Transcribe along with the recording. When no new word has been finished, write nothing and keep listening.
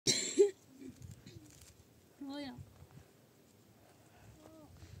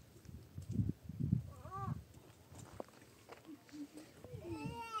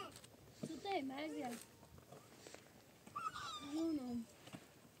مرزیه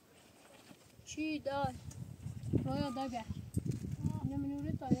چی دار رویا داگه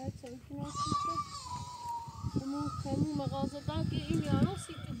نمینوره تایید سویکی ناسیده همون مغازه داگه این یارو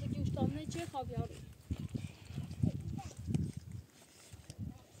سیتو بگیشتانه چه خواب یارو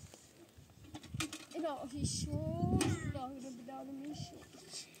الهی شور الهی رو بدارم شور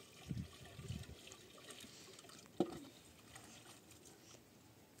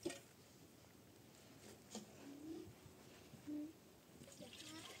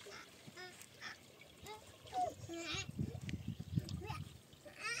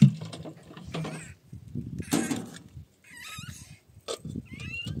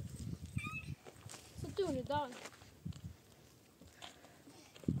done.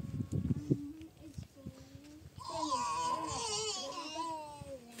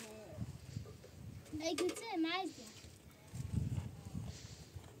 I could say imagine.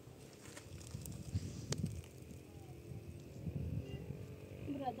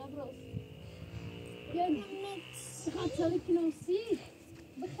 Brother, bro. يلا حاطه لك نوسي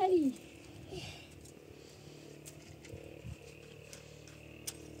بخلي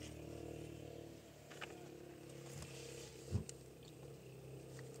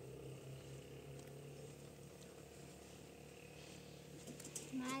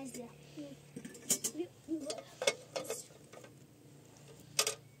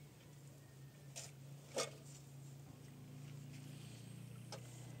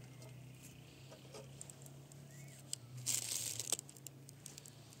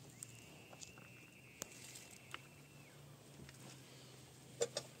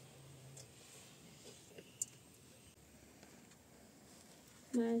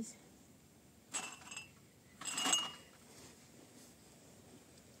مازه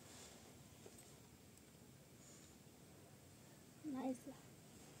مازه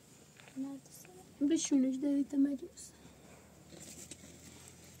بشونش دارید مجلس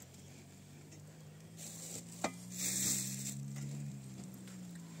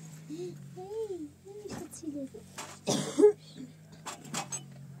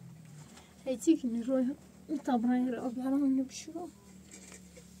هيتي كني روح طبعا يرقب علىهم نبشرو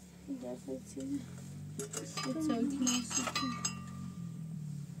دافعتي تسوي كناسي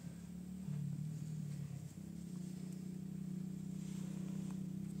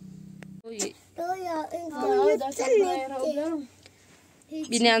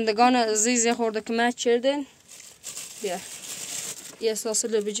بینندگان عزیز خورده که مچ کردن بیا یه اساس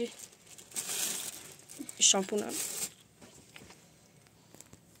لبجی شامپونم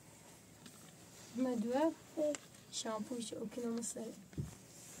مدوه شامپوش اوکنم سره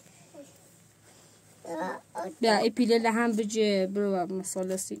بیا اپیله لهم بجی برو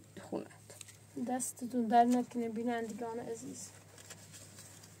مساله سی خونه دستتون در نکنه بینندگان عزیز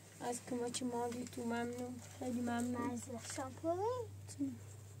از کمک مالی تو ممنون خیلی ممنون مازه شامپو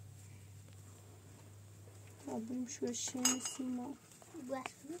آبروم شوشین سیما باش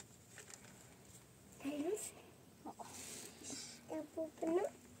هلوس شامپو بنا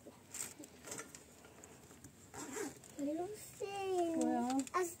هلوس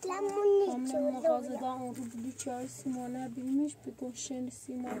اصلا مونی همه مغازه دا اون رو بلو چای سیما نبیمش بگو شین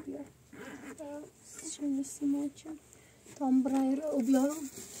سیما بیا شین سیما چون tam برای رو بیارم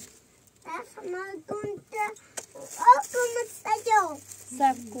ما كنت أقوم السجون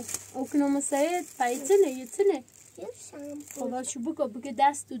سبکو اوکنم سعید پایتنه یتنه شامپو خدا شو بگو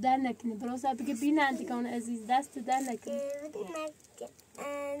دست تو در نکنه براز بگه بینندگان عزیز دست تو در نکنه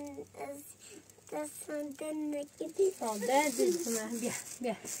دستم در نکنه در دیدم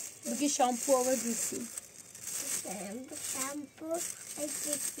بیا بگه شامپو آور بیسی شامپو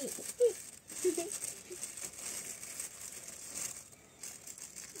بیسی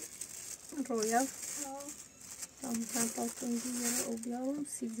رویا tam pantolon giyiyor o białą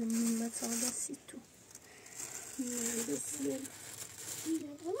sizin metode situ neredesin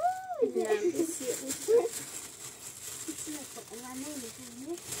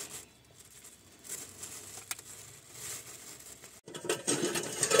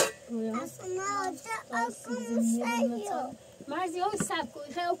mas eu saco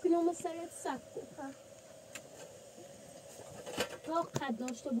eu que não me sei saco تو قد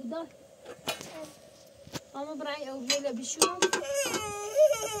داشته بوده اما برای اوگیل بشون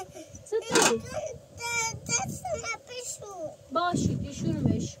ستایی باشی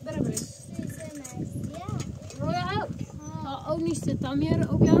دیشونمش برمش رویا او نیست تا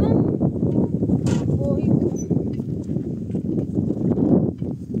میاره او بیارم بایی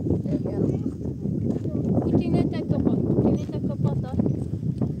کتینه تکپا دار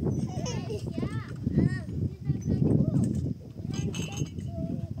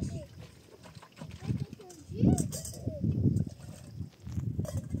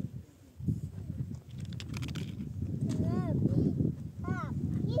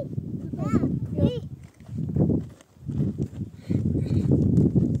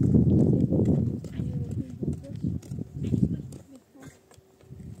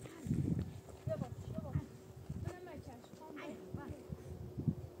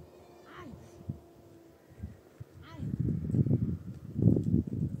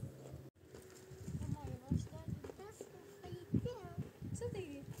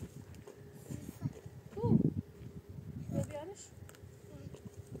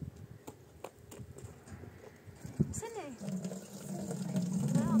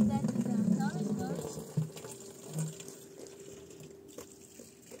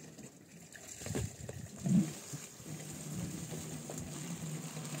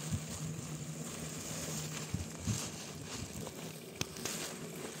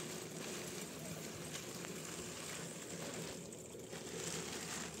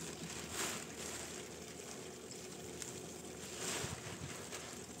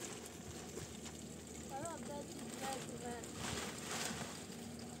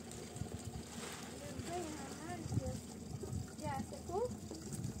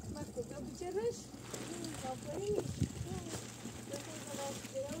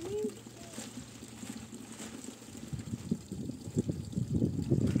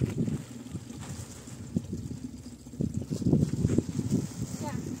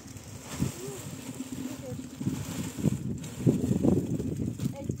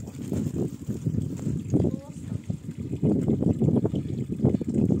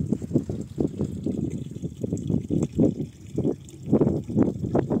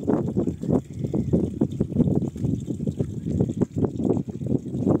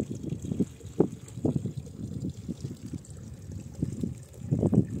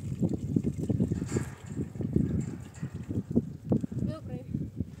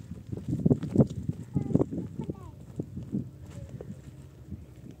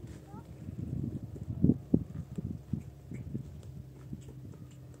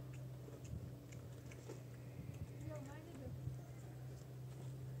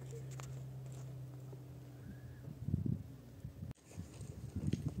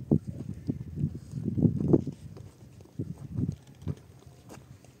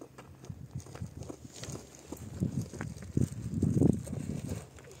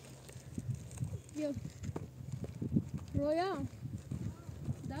بیا رویا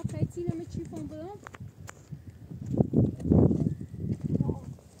دا قیتی نمی چی کن برام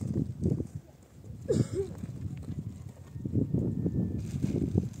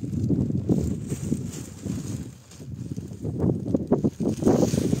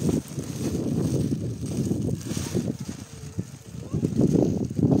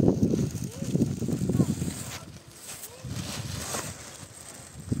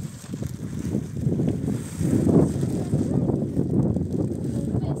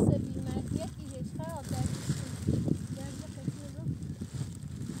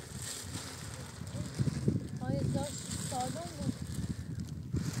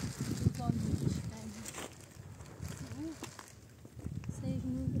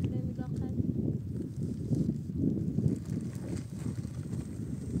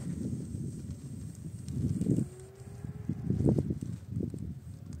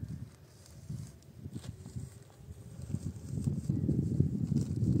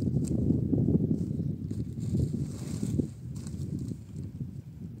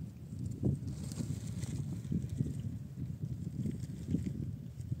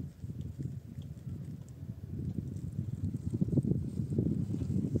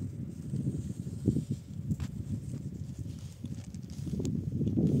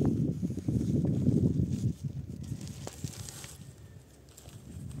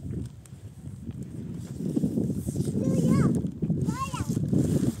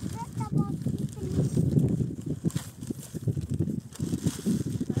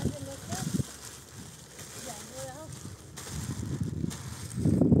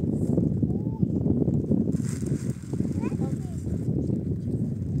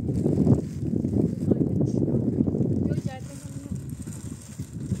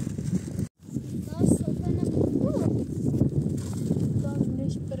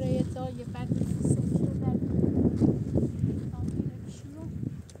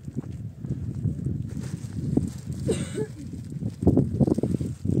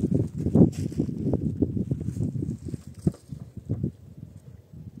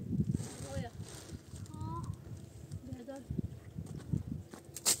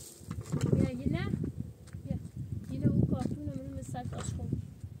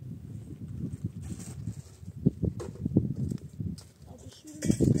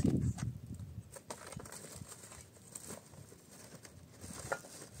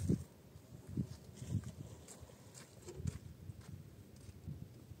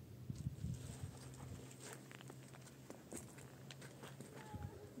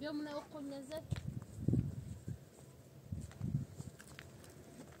بیا من اقل نزد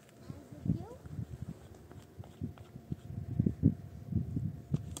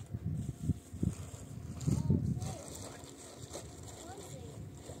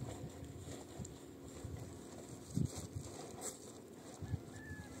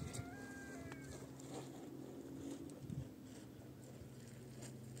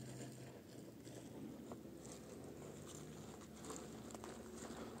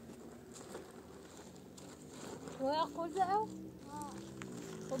ويأخذ أو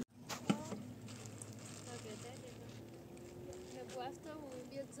نبغى أفتح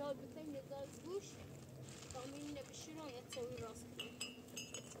وبيتزال بتين يتزال بوش طعمين نبشرون يتسوي راسك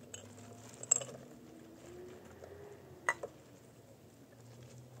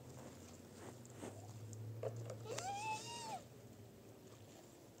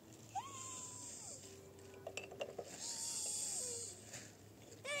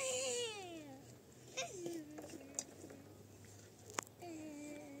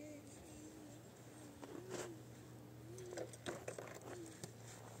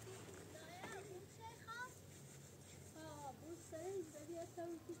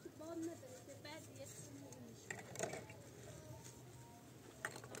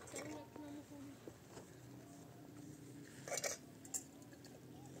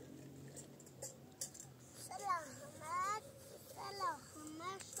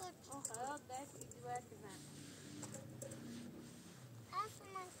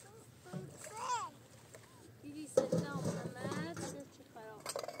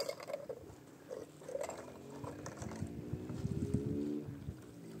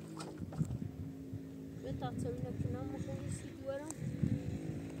تسوي لك نوم وخلصي ورا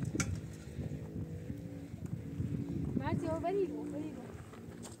معتي هو بريغو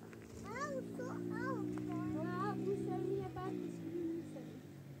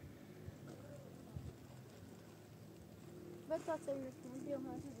بطلع تسوي لك نوم بيو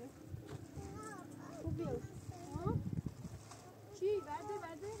هذا وبيو ها شي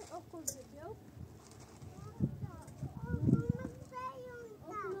بعدين اخذ بيو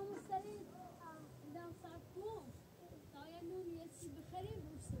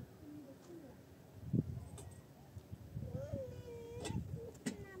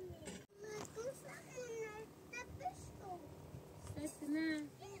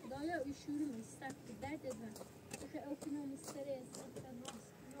شروع می‌ساخت درد من که اوکنم استرس اوکنم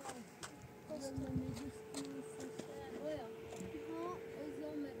خوشم نمی‌دونم رویا ها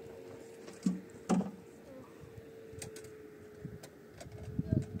ازامه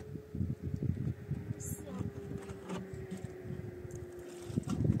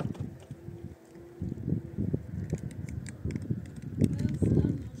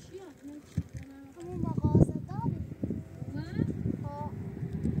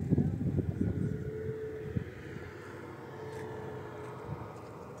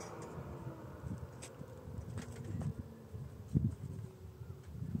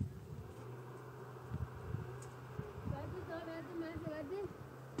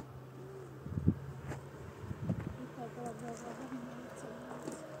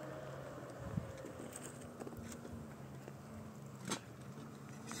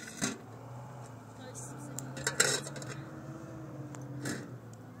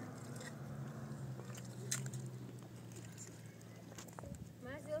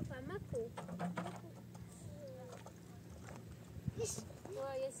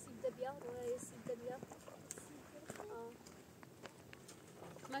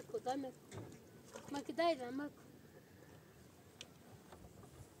ماكو ضمك ماكو دايرة ماكو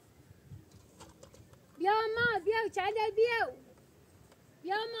بيا ما بيا تعال بيا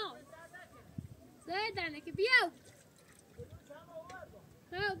بيا ما زايد عنك بيا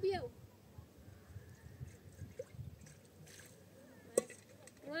ها بيا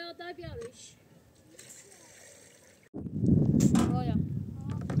وين طيب يا ريش رويا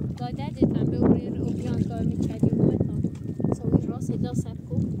دادت عم بوري اوبيان كار ميكادي ومتا سوي راسي دا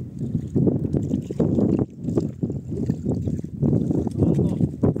سركو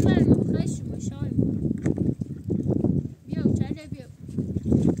خلنا خش مشاي بيو تعال بيو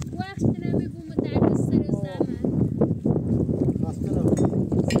وقتنا بيبو متعرس سر الزمن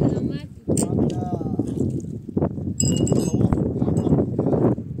سلامات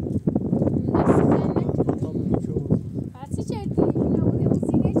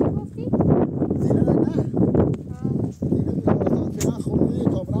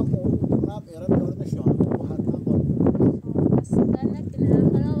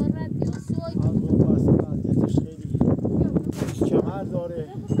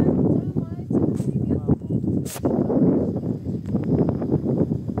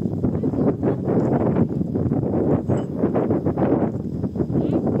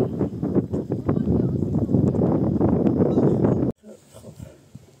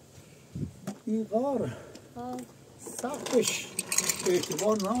سختش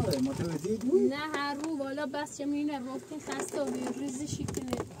اعتبار نداره متوجه دی؟ نه هر رو بالا بس چمینه رفتین خسته و ریزشی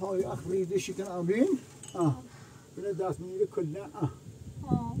کنه های اخ ریزشی کنه امین بله دست میگیره کلا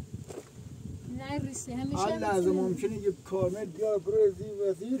نه ریزی همیشه هر لحظه ممکنه یه کارمند بیار برای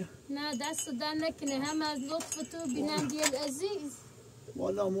وزیر نه دست در نکنه هم از لطف تو بینندی عزیز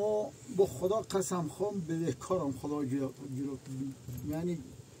والا ما با خدا قسم خواهم بدهکارم خدا جلو یعنی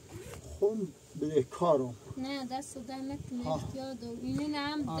خون بدهکارم نه دست در نکنه اختیار دار اینه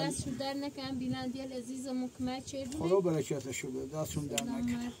هم دست در نکنه بینندی عزیز مکمل چه بینه خدا برکتشو بده دستشون در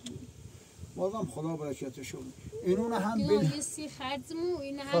نکنه بازم خدا برکتشو بده اینون هم بین یه سی خرزمو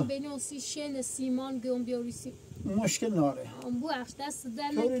این هم بین اسی شن سیمان گم بیاریسی مشکل ناره بو اخش دست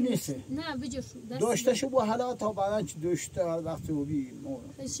در نکنه نیسته نه بجاشو داشتشو با حالا تا بعدا چی داشته وقتی رو بی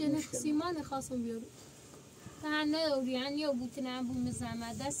شن سیمان خواستم بیارو نه یا بوتنم بو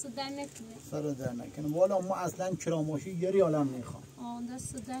مزمه دست در نکنه سر در نکنه والا ما اصلا کراماشی یه ریالم میخوام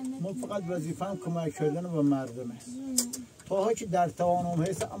دست در نکنه ما فقط وظیفه‌ام کمک کردن به مردمه تا که در توانم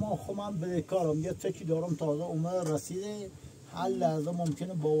هست اما خب من بدهکارم یه تکی دارم تازه اومد رسیده هر لحظه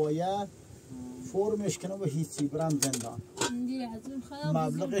ممکنه باید فرمش کنه و هیچی برم زندان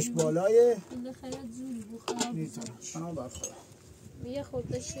مبلغش بالایه نیستم یه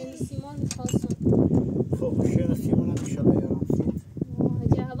خورده شن سیمان میخواستم خب شن سیمان هم ایشالا یارم سید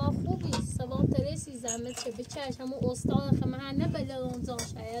اگه هوا خوبی سوال ترسی زمت چه بچهش همون استاد خمه هنه بلدان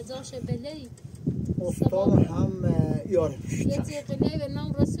زاشه بلدی استاد هم یارم یه تیقنه به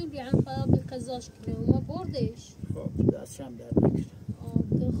نام رسول بیان خواهد قضاش کنه و ما بردش خب دستشم در نکنه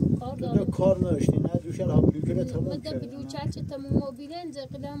تو کار نداشتی نه دوشن ها بلوکره تمام کرد مده بلوچه چه تمام بیلن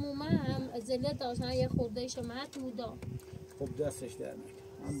زقلم و من هم ازله داشتن یه خورده شمعت بودا خب دستش در نکنه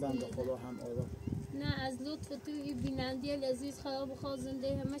هم بنده خدا هم آدم نه از لطف توی بینندی عزیز خدا بخواه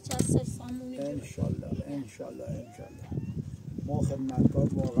زنده همه چه از سر سامونی انشالله ما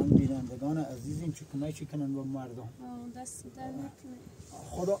خدمتکار واقعا بینندگان عزیزیم که کمک کنن با مردم دست در نکنه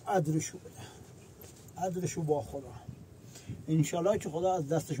خدا عدرشو بده عدرشو با خدا انشالله که خدا از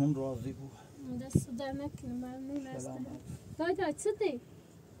دستشون راضی بود دست در نکنه ممنون هستم دای چه دی؟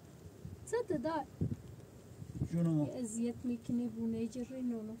 صدق دار جونو اذیت میکنی بونه جری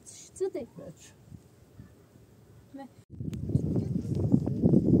نونو صدق بچ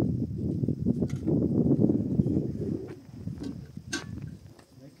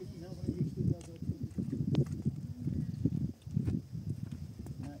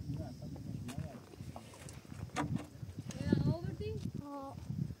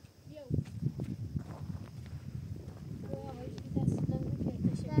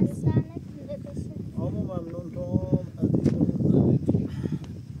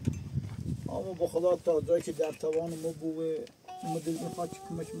با خدا تا جایی که در توان ما بوه مدل میخواد که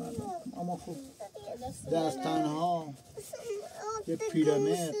کمک مردم اما خوب دست تنها یه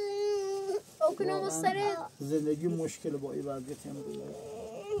پیرمرد زندگی مشکل با این وضعیت هم داره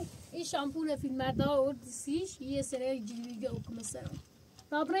این شامپو فیلم مرده آورد سیش یه سره جلویه اوکم سرم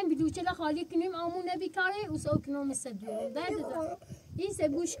تابرین بیلوچه خالی کنیم آمون نبی کاره اوس اوکنو مثل دیارم درد این سه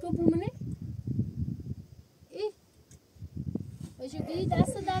گوش کو بومنه این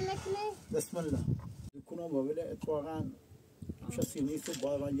دست در نکنه بسم الله کنم با ولی اتفاقا کسی نیست و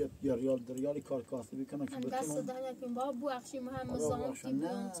باید من یه ریالی کار کاسبی کنم که بتونم دست در نکنیم با بو اخشی مهم زانتی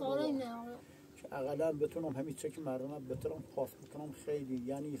بود سارای نه که اقلا بتونم همین چه که مردم بتونم پاس بکنم خیلی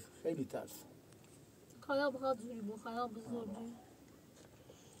یعنی خیلی ترس خدا بخواد زوری بو خدا بزرگی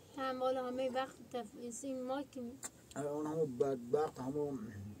همال همه وقت تفیسیم ما کنیم اون همون بدبخت همون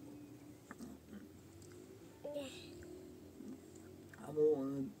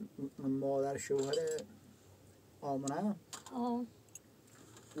مادر شوهر آمنه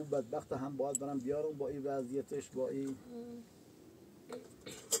او بدبخت هم باید برم بیارم با این وضعیتش با این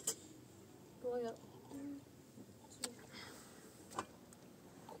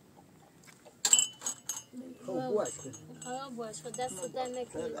خب بواش خب بواش خب دست در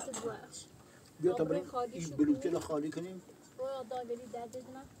نکنی تو بواش بیا تا بریم این بلوکه خالی کنیم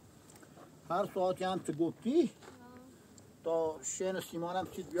هر ساعتی هم تو گفتی تا شین سیمانم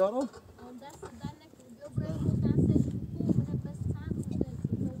چیز بیارم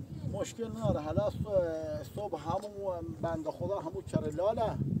مشکل نداره حالا صبح همون بنده خدا همون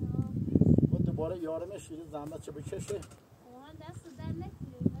چرلاله و دوباره یارمش زحمت چه بکشه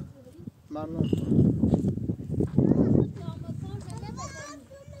ممنون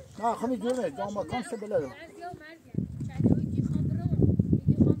نه خمی جورمه جامکان چه بلده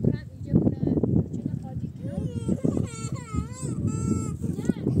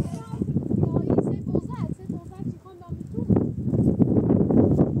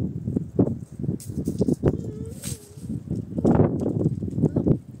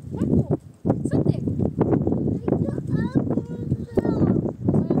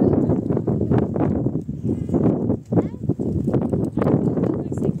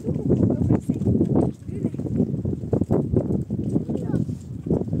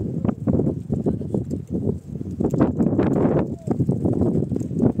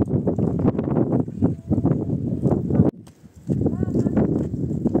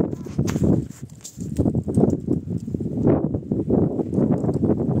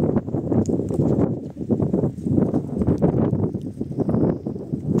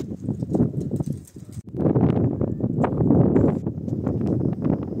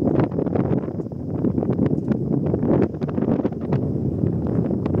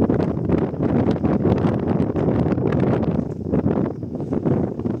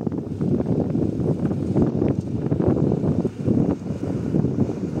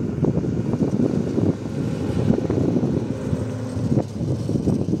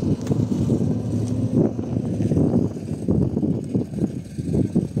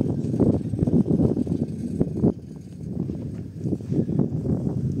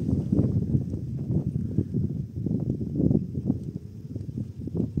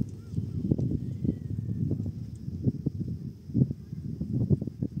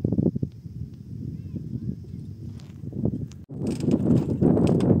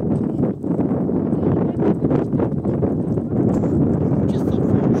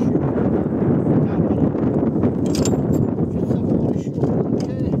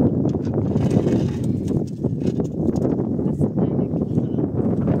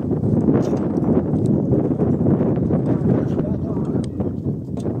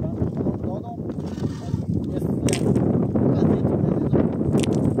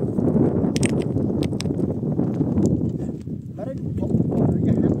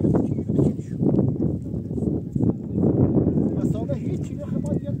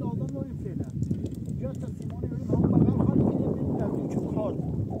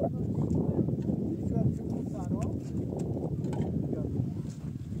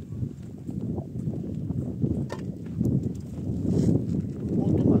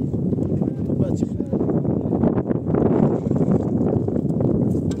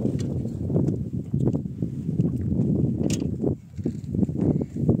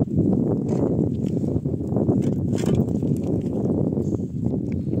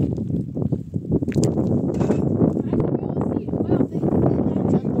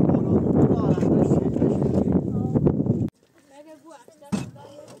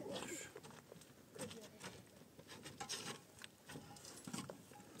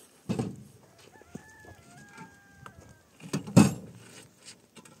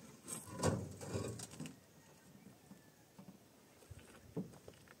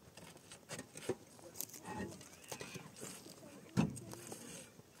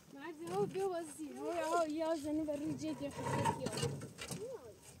بوزی یا زنی و ریجه که خیلی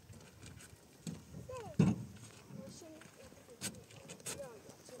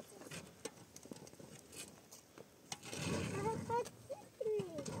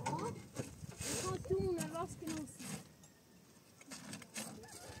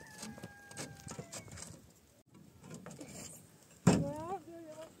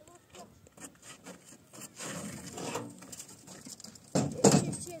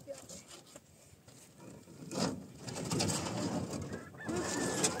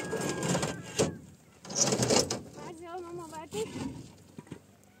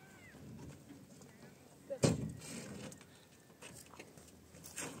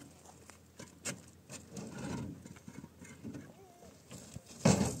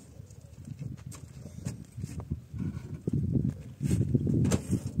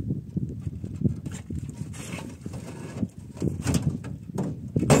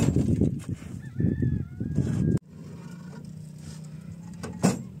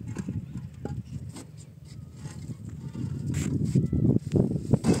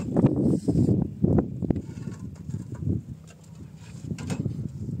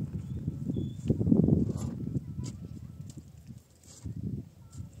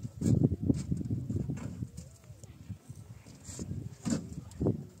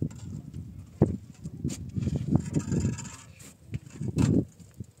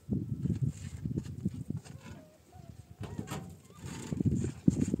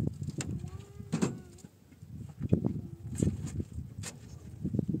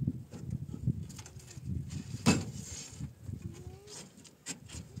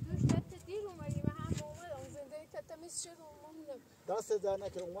دست در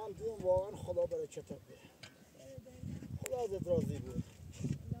نکنم من دیدم واقعا خدا برکتت بده خدا ازت راضی بود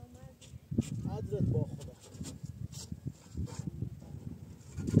عدلت با خدا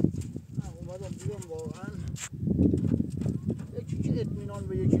من اومدم دیدم واقعا یکی که اطمینان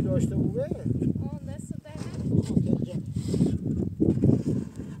به یکی داشته بوده دست در نکنم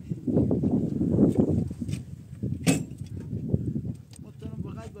مطمئنم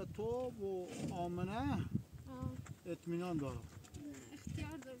بقید به تو و آمنه اطمینان دارم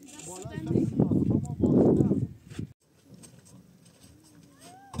اختیار دارم دست بالای در نکنم اما بالای نه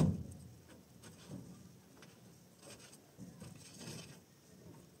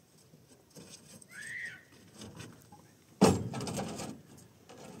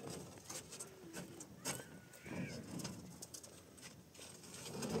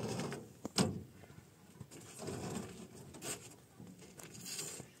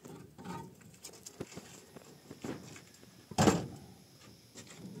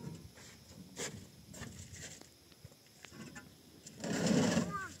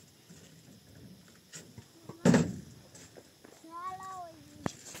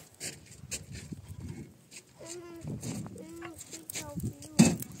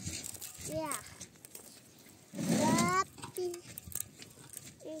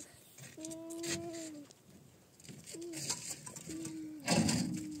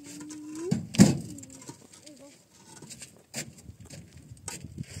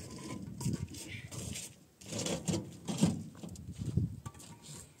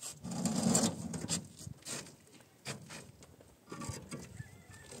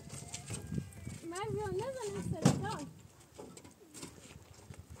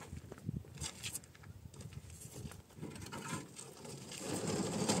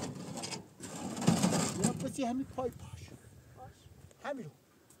همین پای پاش همین رو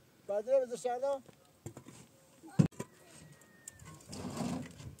بعد رو بذار شرده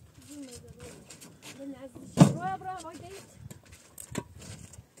برای برای دید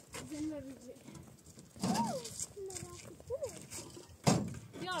زن و بیجه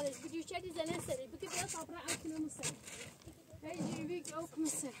بیارش بدیو چه دی زنه سری بگی بیا صبره اکنه مسر هی جیوی که اوک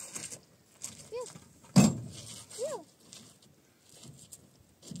مسر بیو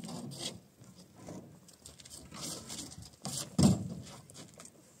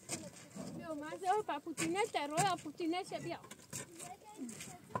مازه او pa putinete, roja putinete bia.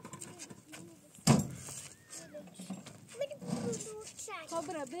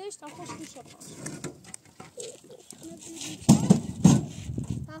 Dobra, biež, tam choď tu šapáš.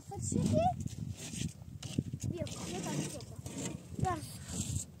 Pa fot šepi? Bio, je tam šopa. Da.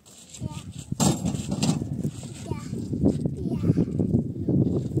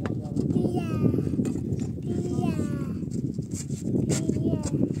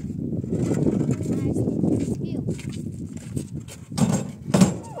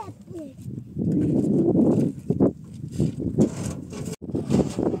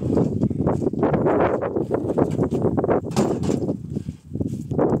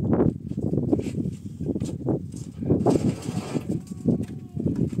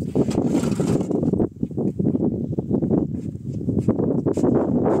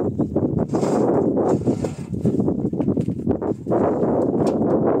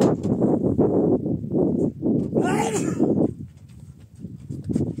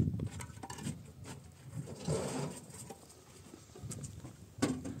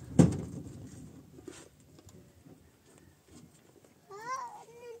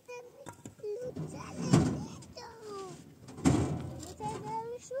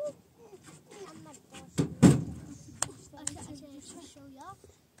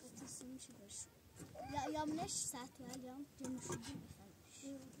 ليش ساعة اليوم جمشوا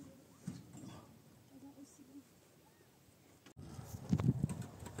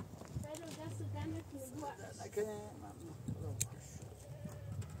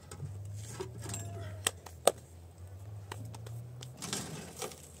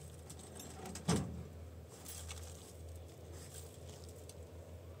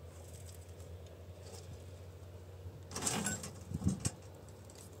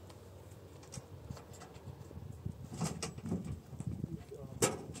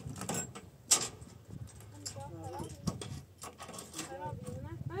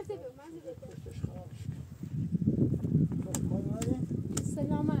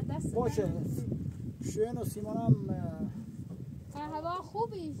باشه شوین و سیمانم هوا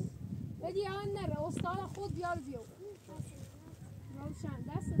خوبی بدی آن نره استاد خود بیار بیو روشن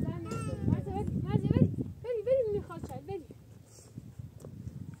دست زن بری میخواد چای بری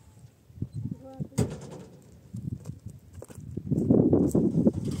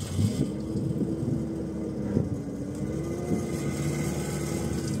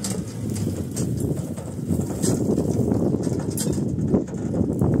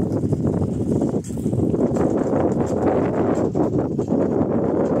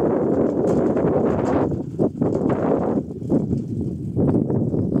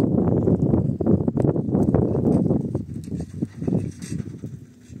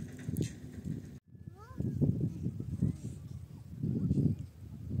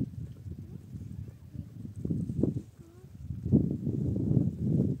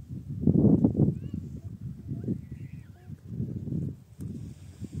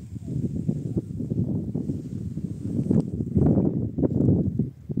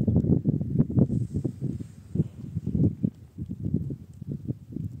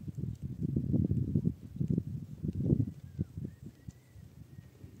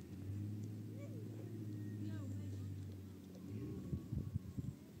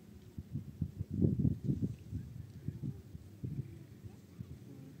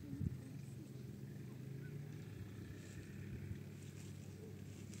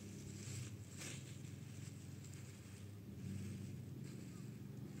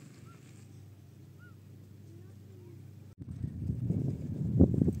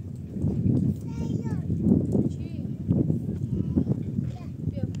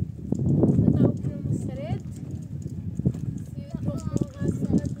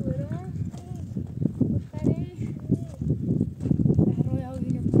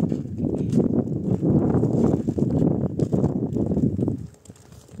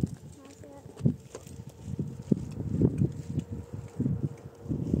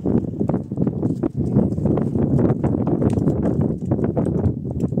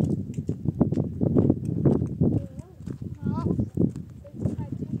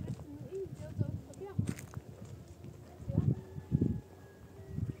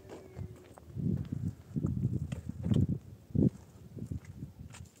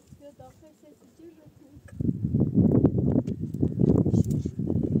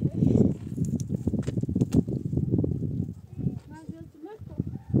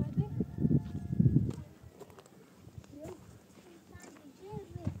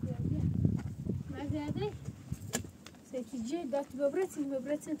جي دات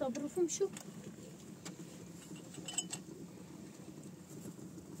ببرتين تبرفهم شو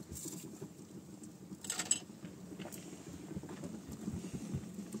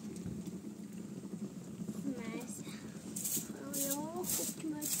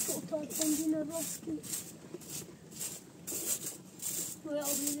عندنا الروسكي ويا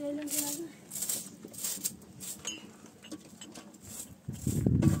أبي ليلى هذا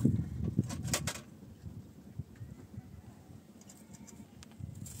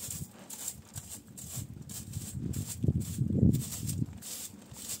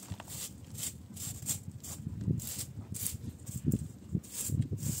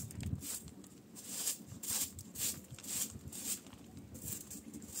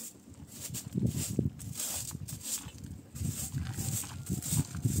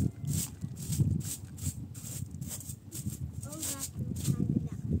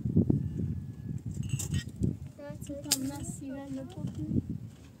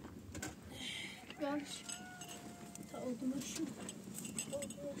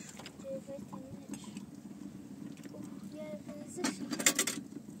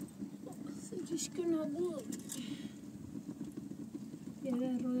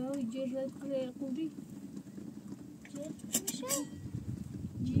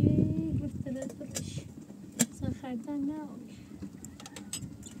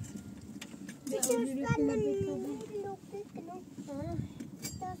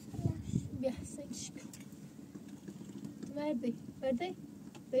برده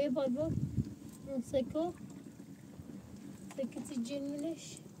به بابا اون سکتی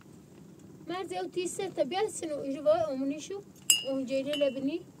جنمش مرزی او تیسه تبیه سنو اجوای امونیشو اون جیلی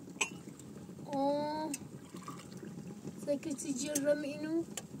لبنی سکتی جرم اینو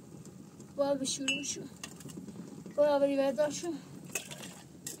با بشوروشو با بری برداشو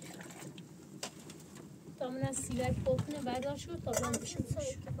تا من از سیگار پوکنه برداشو تا من بشوروشو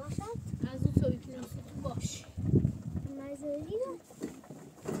از اون سوی کنه باش مزوری رو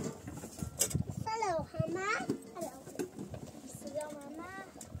سلام همه سلام همه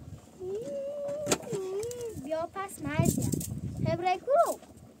بیا پس مرزیم خبره کرو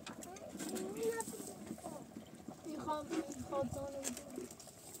میخوام زانه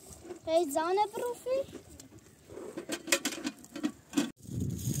هی زانه بروفی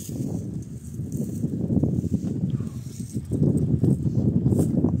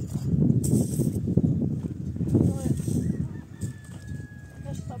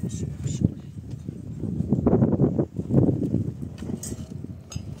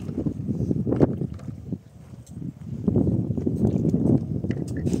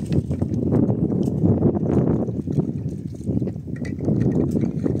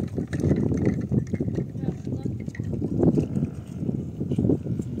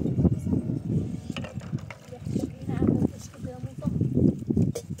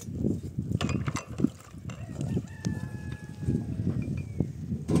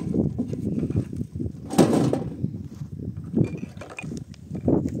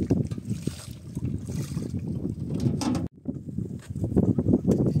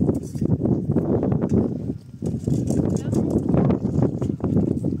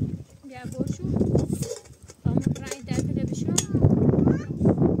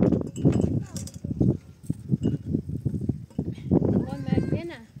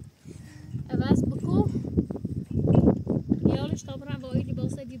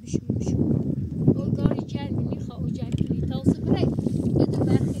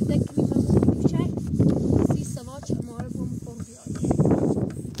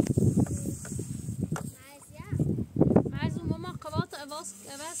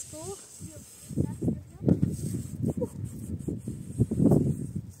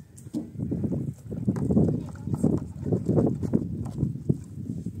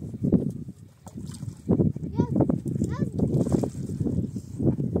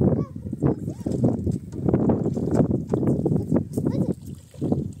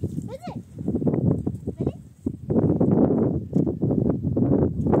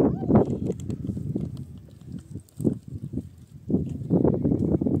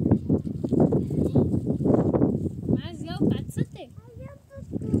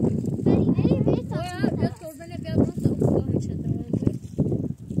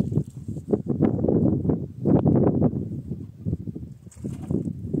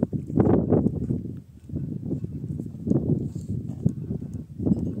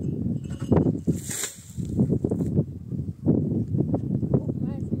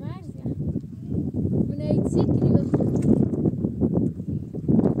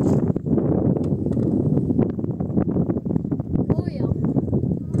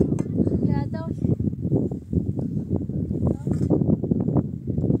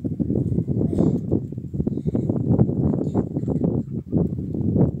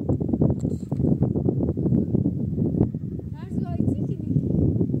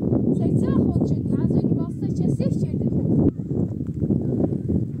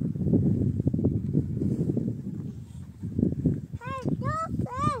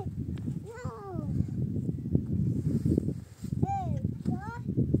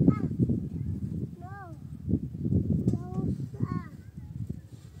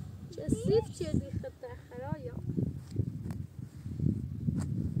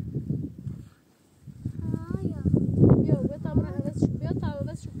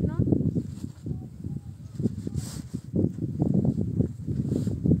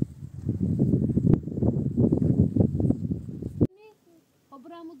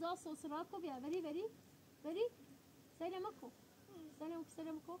سوسرات کو بیا بری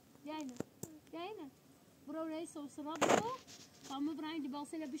سلام کو جاینا برو رای سوسرات کو تمام براین دی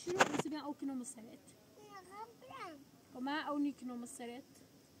بالسه بشورو بس بیا او کنو مسرت وما او نيكنو مسرت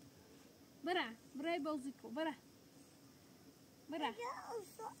برا بوزيكو برا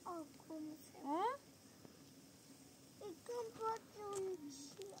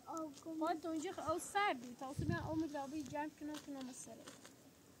باید اونجا او سردی تا اصلا بیا او مدرابی جمع کنو مسرت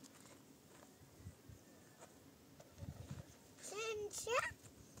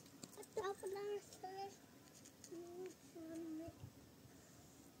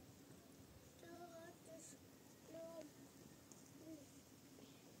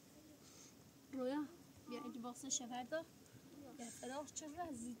واسه شفردا یا فراغ چه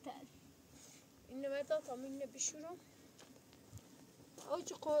رزیتر اینو بدا تا اینو بشورم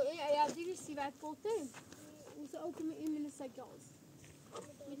اوچ قوی ایادی سیوت بوده واسه اوکم این من سگاز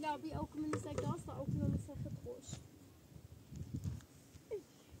میلابی اوکم من سگاز تا اوکم من سخت خوش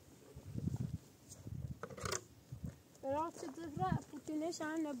فراغ چه دفره پوتینش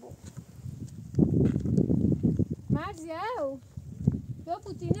هم نبو مرزیو یا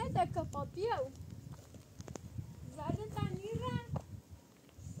پوتینه دکا پاپیو زده تنیره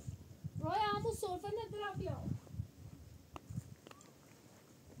روی همون صرفه ندرم بیاو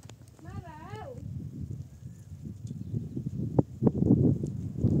مرو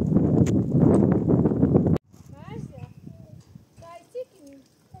مرزیو دایتی کنی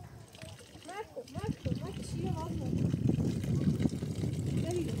مرکو چیه واسه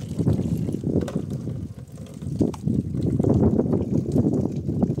بریم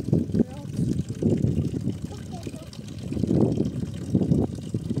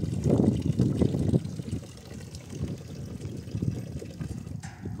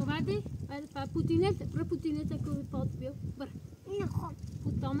پوتینه کوی پات بیو بر نخوام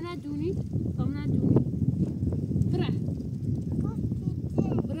پوتامنا دونی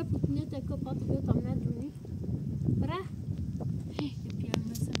برا پوتینه کوی پات بیو تامنا دونی برا پیام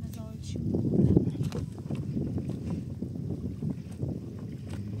مثل مزال شو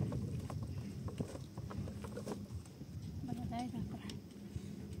برا دایره برا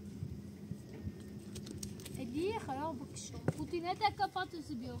ادی خراب بکشم پوتینه کوی پاتو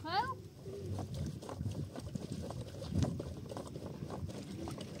بیو خاو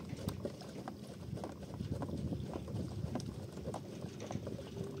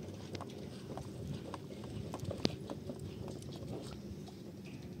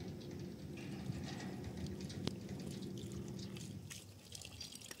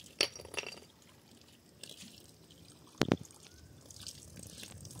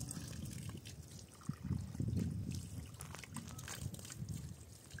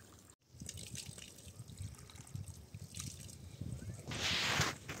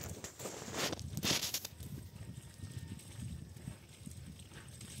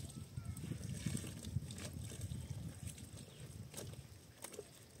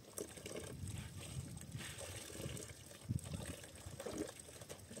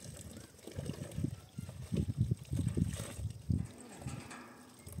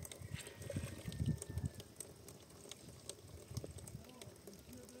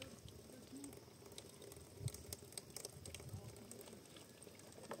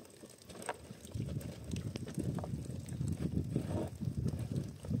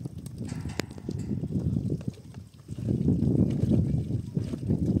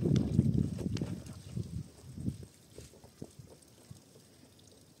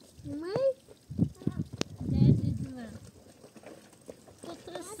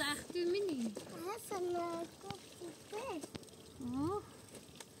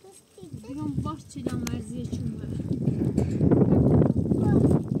چیدم مرزیه چون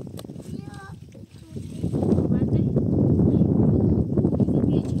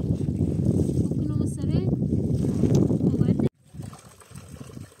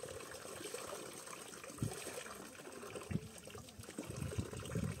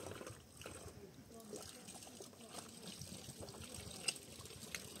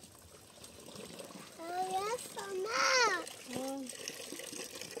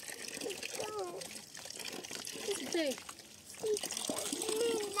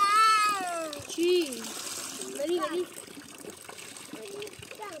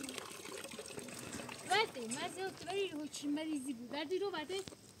مریضی بود بردی رو بده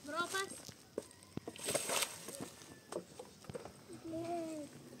برا پس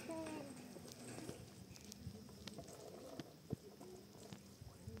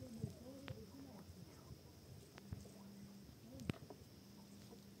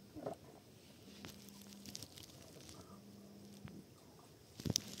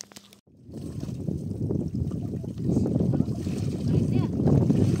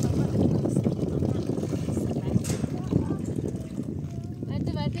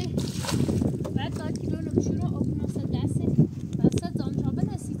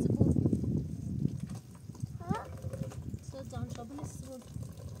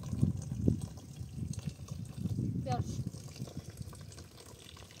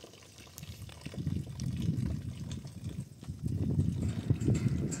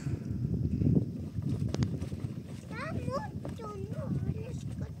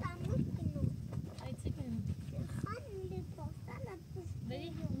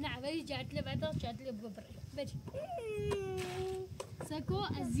جدله بعد جدله ببره بری سکو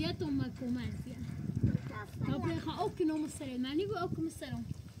اذیت و مکومه اذیت طب ها اوكي نوم السرير معني بو اوكي مسرون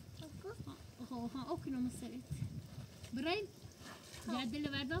ها اوكي نوم السرير برين جاد اللي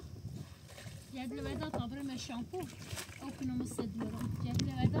بعده طابر من الشامبو اوكي نوم السرير جاد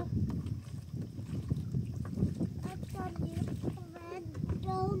اللي بعده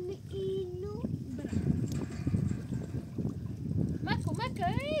ماكو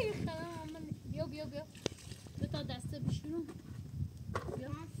اي خلاص بيو بتا دسته بشنو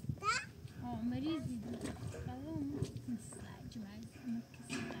مريض خلاص جماعة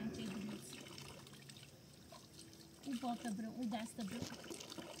وباطة ودسته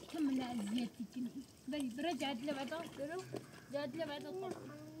كم أزيد كني برا جاد له بعده جاد له بعده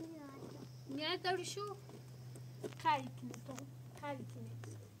يا ترى شو خالي كني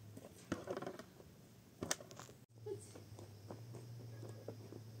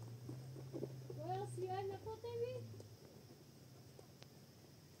ويا فاطمة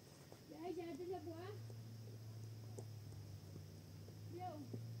يا جاد له بوا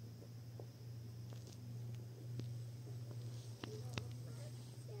يو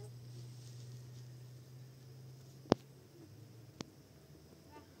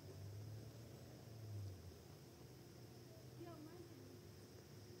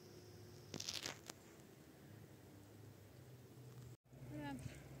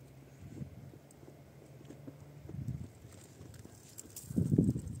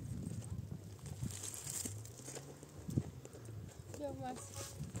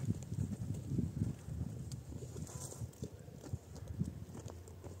بس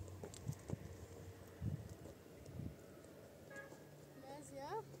مازيا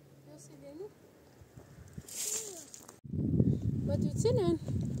يوصلني ما تتسنن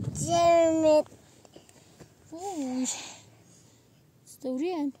جامد فوش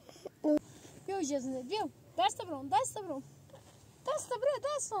استوريان يو جزنا يو دست برون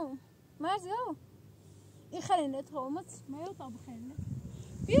مازيا يخلينا تهومت ما يطاب خلينا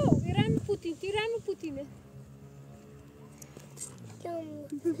بيو إيران بوتين إيران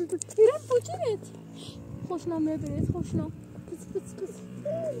بوتينت خوشنا مبرد خوشنا بس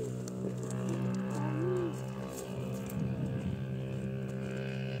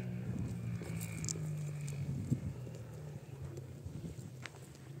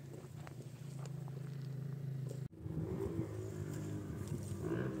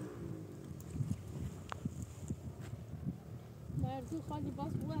مرزو خالی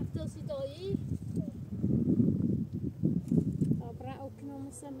باز بو احتاسی دایی طبعا اوکنو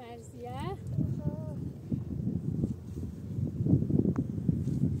مثل مرزیه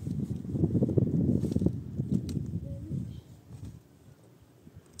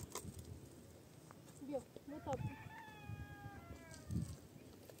بیا مطابق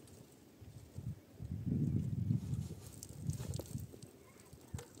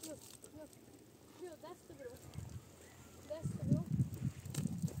بیا دست برو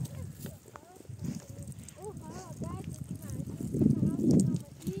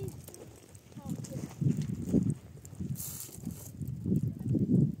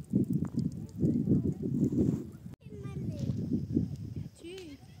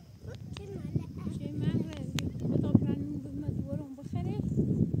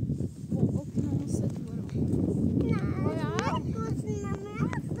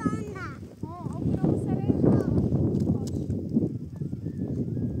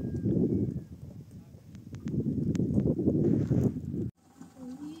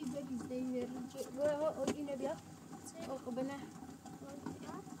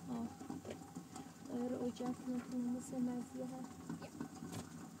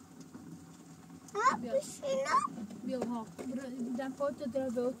بيوها بدان فوتو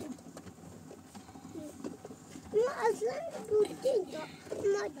دربوتو ما أصلا بوتين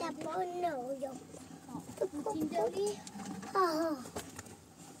ما تبونه يو بوتين داري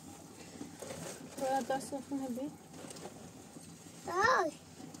ولا تصفون هبي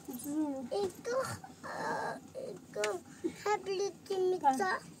إيكو خبلتي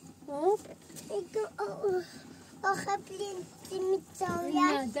متى إيكو خبلتي متى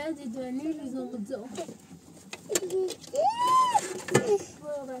يا دادي دواني لي زوجو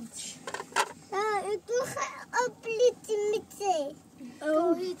إيكو خبلتي متى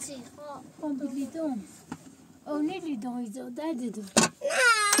أو هيتي كومبليتون أو نيلي دويزو دادي دو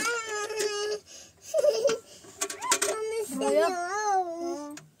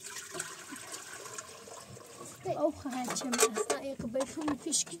أو خهاد شمع صايق بيخون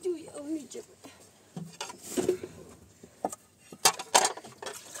فيش كدوي أو نجب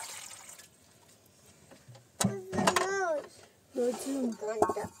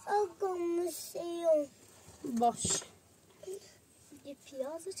كنت أقوم السيوم باش دي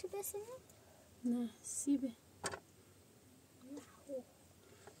بيازة بسنة نه سیبه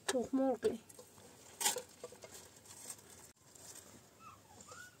تخم مرغی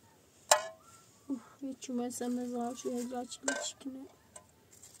هیچی مثل مزار شو هزار چکنه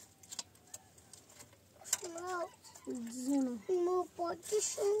زینو ما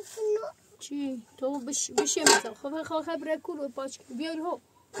پاکشون کنم چی؟ تو بشه مثلا خب بره کول و پاچ بیاری ها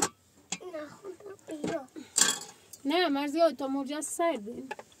نه خودم بیا نه مرزی ها تا مرجع سرده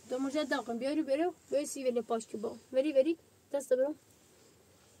تا مرجع داغم بیاری سیویل پاچ که با بری دست برو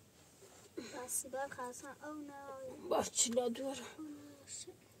بسی با خواستم او نه باش چلا دوره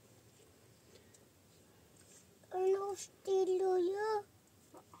اونوش دیلویا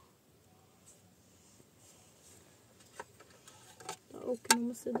اوکی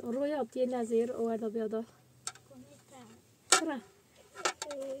مثل رویا تیه نزیر اوارده بیاده برا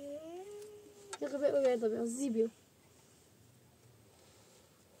یه به اوارده بیاد زیبیو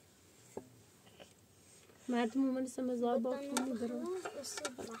مردم منیسه مزار با کنی برو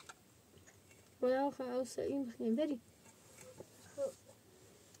رویا خواهد این بخیم بری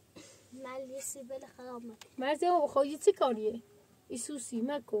مالی سیبل خراب مرزی ها خواهی چی کاریه؟ ایسوسی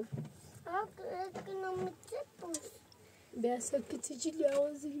مکو کنم تپوس بیاسا کتی جلی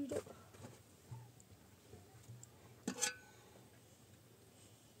آوازی بیرو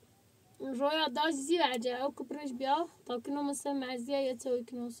رویا داشت زیر عجه او کپرش بیا تا کنو مثل مرزی ها یه چوی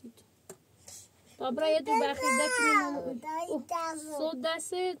کنو سید تا برای یه دو بخیده کنیم سود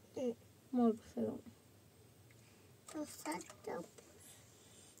دست مال بخیرم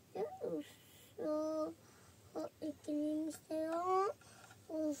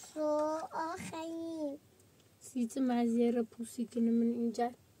سیت مرزیه را پوسی کنه من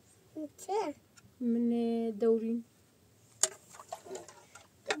اینجا چه؟ من دورین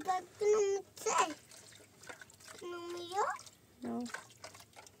کنم چه؟ کنم یا؟ نه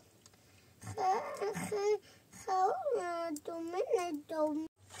دومن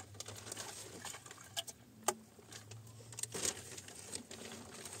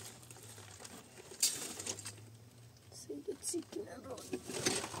سیده چی کنه رو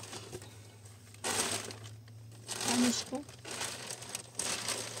همش کن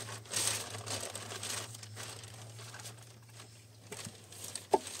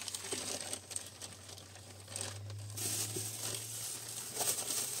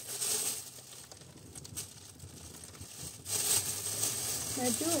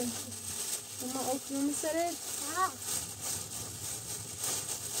نجو اما اوکنومی سرت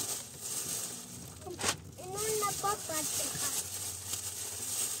اینو نبا بچه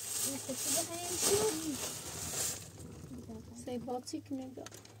سی باتی کنه دا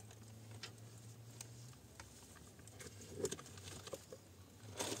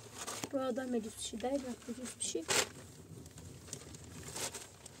رو آدم مجوز بشی دایی وقت مجوز بشی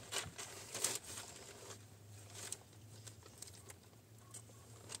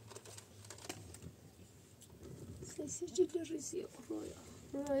سجل ریزی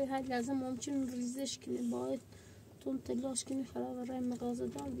روی هر لازم ممکن ریزش کنی باید تون تلاش کنی خراب رای مغازه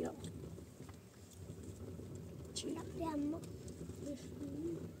دار بیا چی؟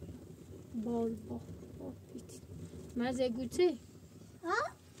 بال بیتی مزه گوتی؟ ها؟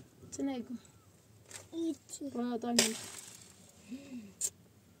 چه نگو؟ ایتی روی آدم نگو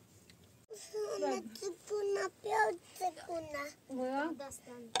نتکونه بیاد تکونه رویا؟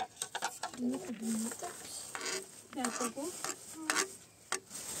 دستم دست بگو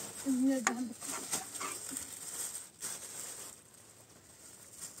ندم بکن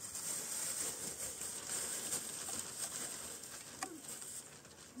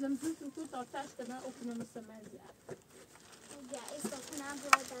زمزم تو تاکتش کنه اوکنه مثل مرزی یا ایسا کنم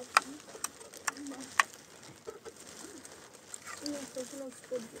باید دستم این اوکنه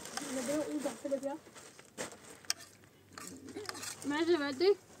اسکول بیا نبیه اون داخل بیا مرزی بدی؟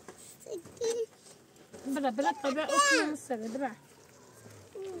 سکی بلا قبل اوکنه مثل بلا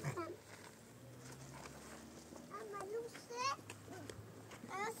میخوام ملوسه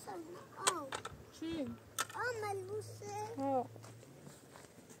اصلا آو چی؟ ملوسه ها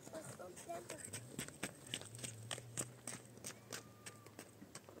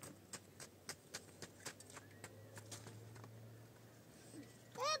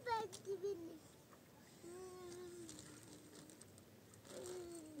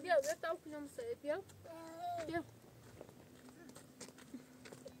بیا تا اوکنه مثل بیا بیا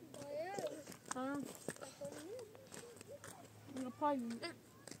ها پایین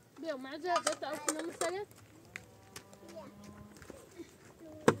بیا مرزی تا اوکنه مثل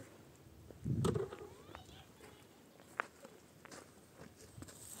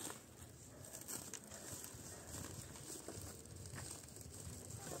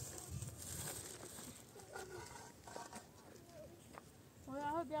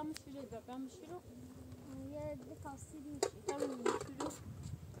Tam şuraya da ben şuraya. یه تاسی میشه Tam şuraya.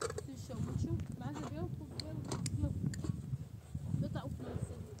 Şu şu. Ben de diyorum bu yok. Bu da okula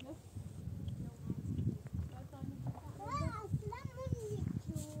seviyor. اصلا نمی‌کنم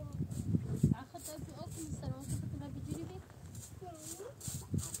آخه تو okul سرم تو بتونه بگیری بی.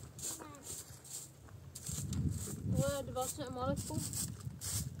 و دوباره امارات کو.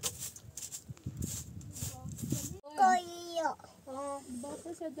 قایق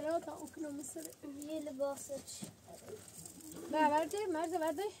لباسش درا تا okula مصر. یه لباسش ورده مرد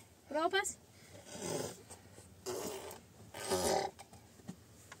ورده. برا پس.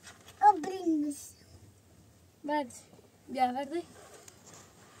 آبرینگس مرد. بیا ورده.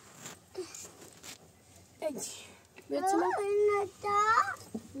 ایچ. بیاچنا. نتا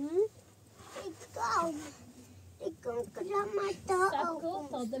ایکم کرامتا سکو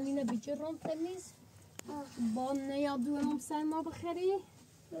تا دمینه بیچرم تمیز. با نیادوام سرما بخری.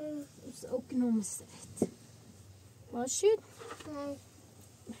 ook nomadic. باشید.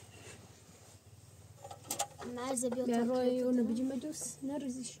 مرز بیا بیا روی اونو بجیم دوست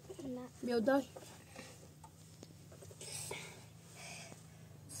نریزیش. نه بیا دای.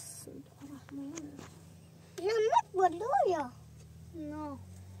 نمک بالویا نه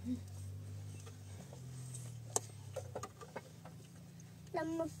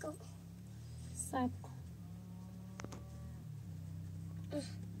نمک سب کن.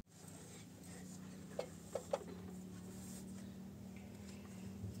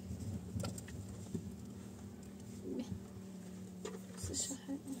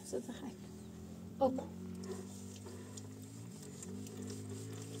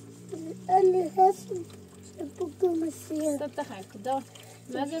 اللي هسه شبكة مسير ستخك دار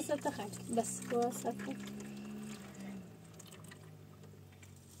ماذا ستخك بس هو ستخك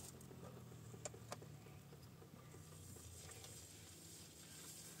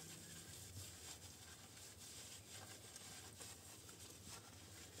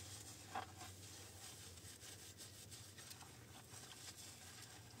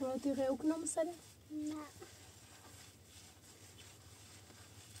راتي غير وكنا مسألة نه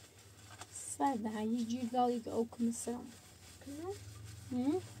سرد هيجي ذلك أوك مسألة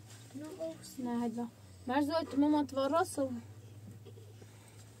نه نه اوکس نه هذا مرزوت ماما تورثوا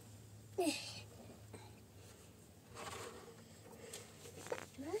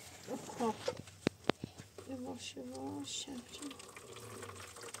خب يواش يواش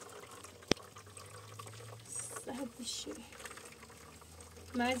سهل الشيء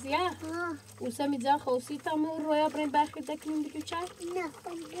مرزية وسامي ذا خوسي تامور ويا برين باخر داكلين بدو شاي نه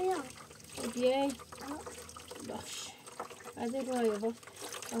خبرم بیای باش از این روی با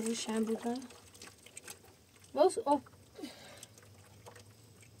روشن بودن باز او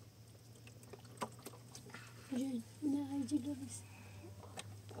نه هیچی درست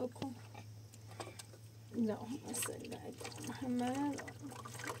او کن لا مثلا محمد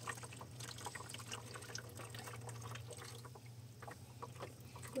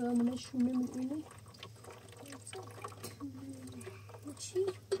یا من شونه می‌بینی چی؟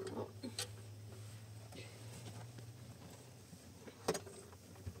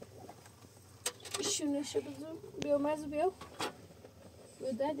 شونه شو بزن بیو مرز بیو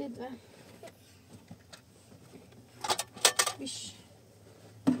بیو دادید و بیش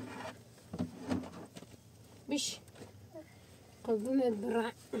بیش قلبونت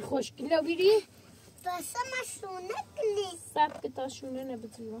برا خوشگلا بیری بس ما شونه کلی سب که تا شونه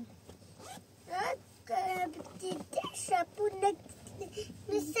نبزیوم دیده شپونه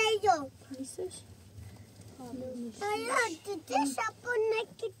میسیو نیستش آیا دیده شپونه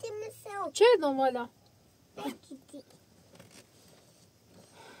کتی میسیو چه دنبالا بکیدی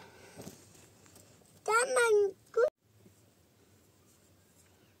دمن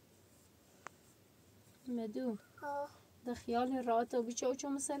مدو ده خیال راحت و بیچه اوچو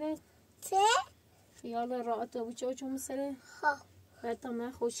مسره چه؟ خیال راحت و بیچه اوچو مسره ها و تا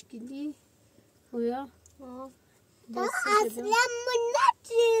من خوشگلی خویا تو اصلا من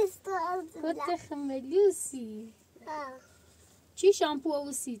نچیست کت خملیوسی ها چی شامپو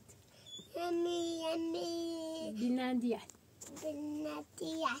اوسید یعنی بینندیه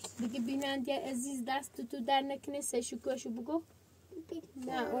بنتیش بگی بینندیه عزیز دست تو در نکنه سشوکاشو بگو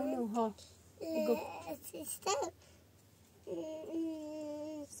نه اونو ها بگو سیستم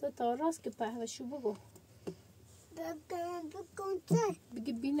ستا راست که پهوشو بگو بکن چه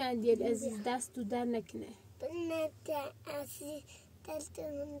بگی بینندیه عزیز دست تو در نکنه بنت اصلی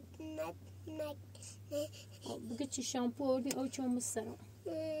دستم نکنه بگی چی شامپو اولی او چون مسرم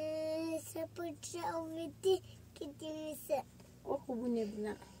سپوچه اویدی که دیمیسه او خوبو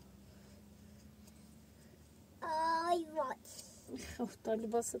نبینه آی وای خب تا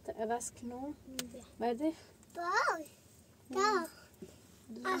لباست عوض کنم بده باي دا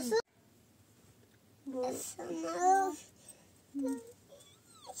أصلا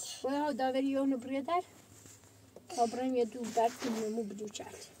ویا داوری یونو بریدر تا برم یه دور برد کنم مو بدو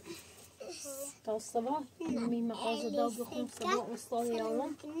چل تا صبح می مغازه دا بخون صبح استاد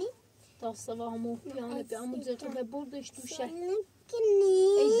یارم تا صبح همو پیانه پیامو زرقه بردش توشه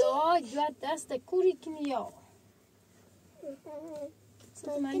ای دای دوت دست کوری کنی یا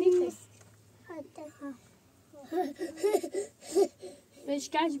سلمانی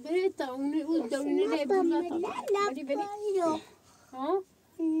بشکش بره تا اون دورینه لی بودا تا بری بری ها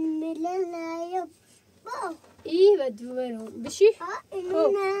ای و دو برم بشی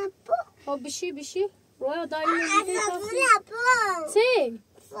ها بشی رویا دایی نمیده سی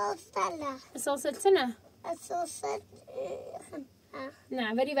اساسل سنه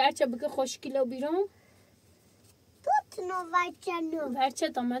نه ولی ورچه بگه خوشگیلو بیرم ورچه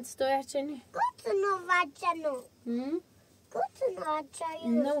دامت ستو ورچه نی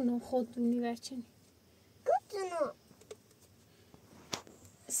نه خود دونی ورچه نی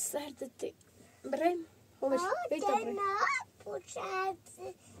سردته بریم خوبش بیتا بریم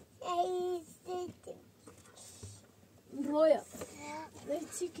رویا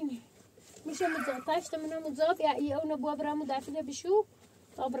چی کنی میشه مزاد تاشت منو مزاد یا ای اونو بوا برامو دفعه بشو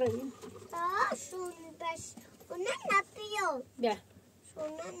تا بریم شون بس اونو نپیو بیا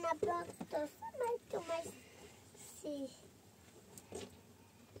شون نپیو تو سی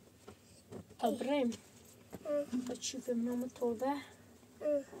تا بریم تا چی فهمنامو توبه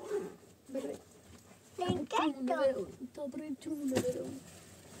بریم تا بریم تونه بریم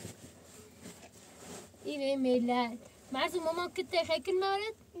اینه میلاد معزو ماما كنت خاكن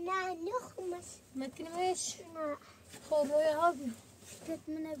مارد؟ لا نخمس ما كنماش لا خورو يا هابي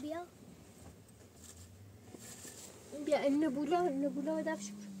تتمنى بيا بيا النبولا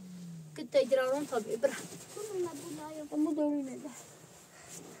دافش كنت يدرارون طبيعي برا النبولا يا أمو دورينا ده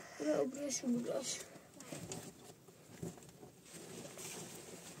برا شو بلاش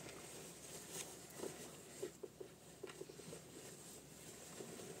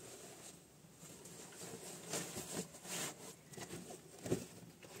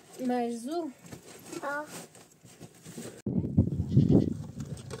مرزو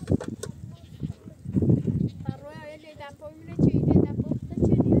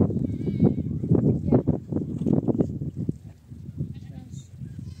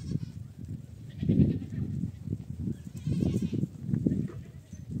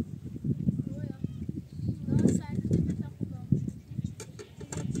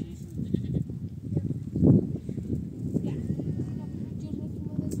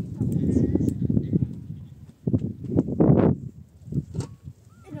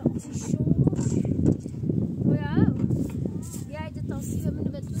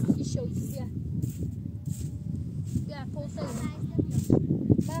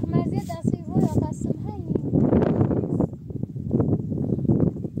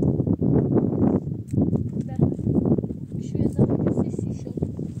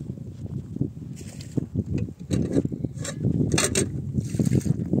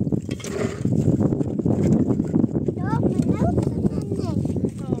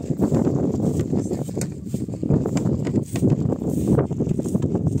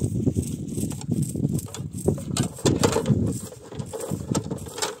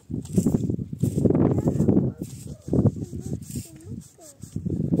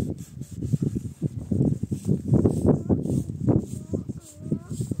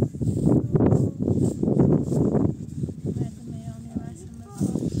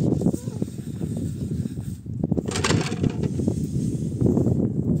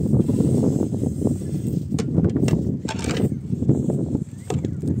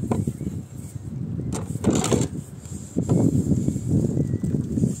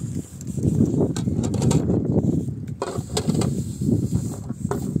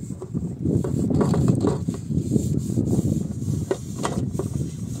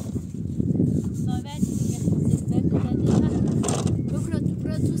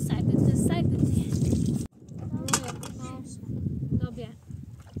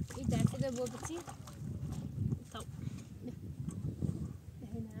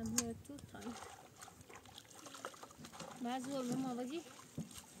Mazur mama bagi.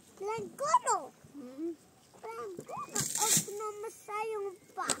 Langkono. Aku nama sayang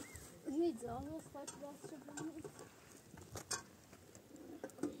pak. Ini jauh sekali sebelum.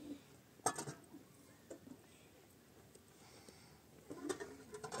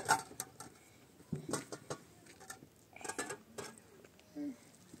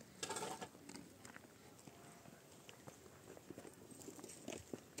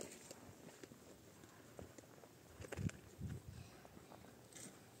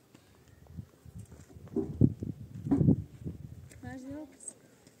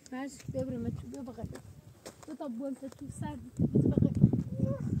 ماشي بيبري ما تشوفيه بغير طب وانت تشوف سعد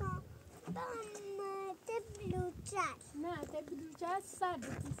بغير تبلو تشاش نه تبلو جاز سعد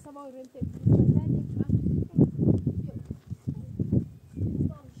الصباور انت تبلو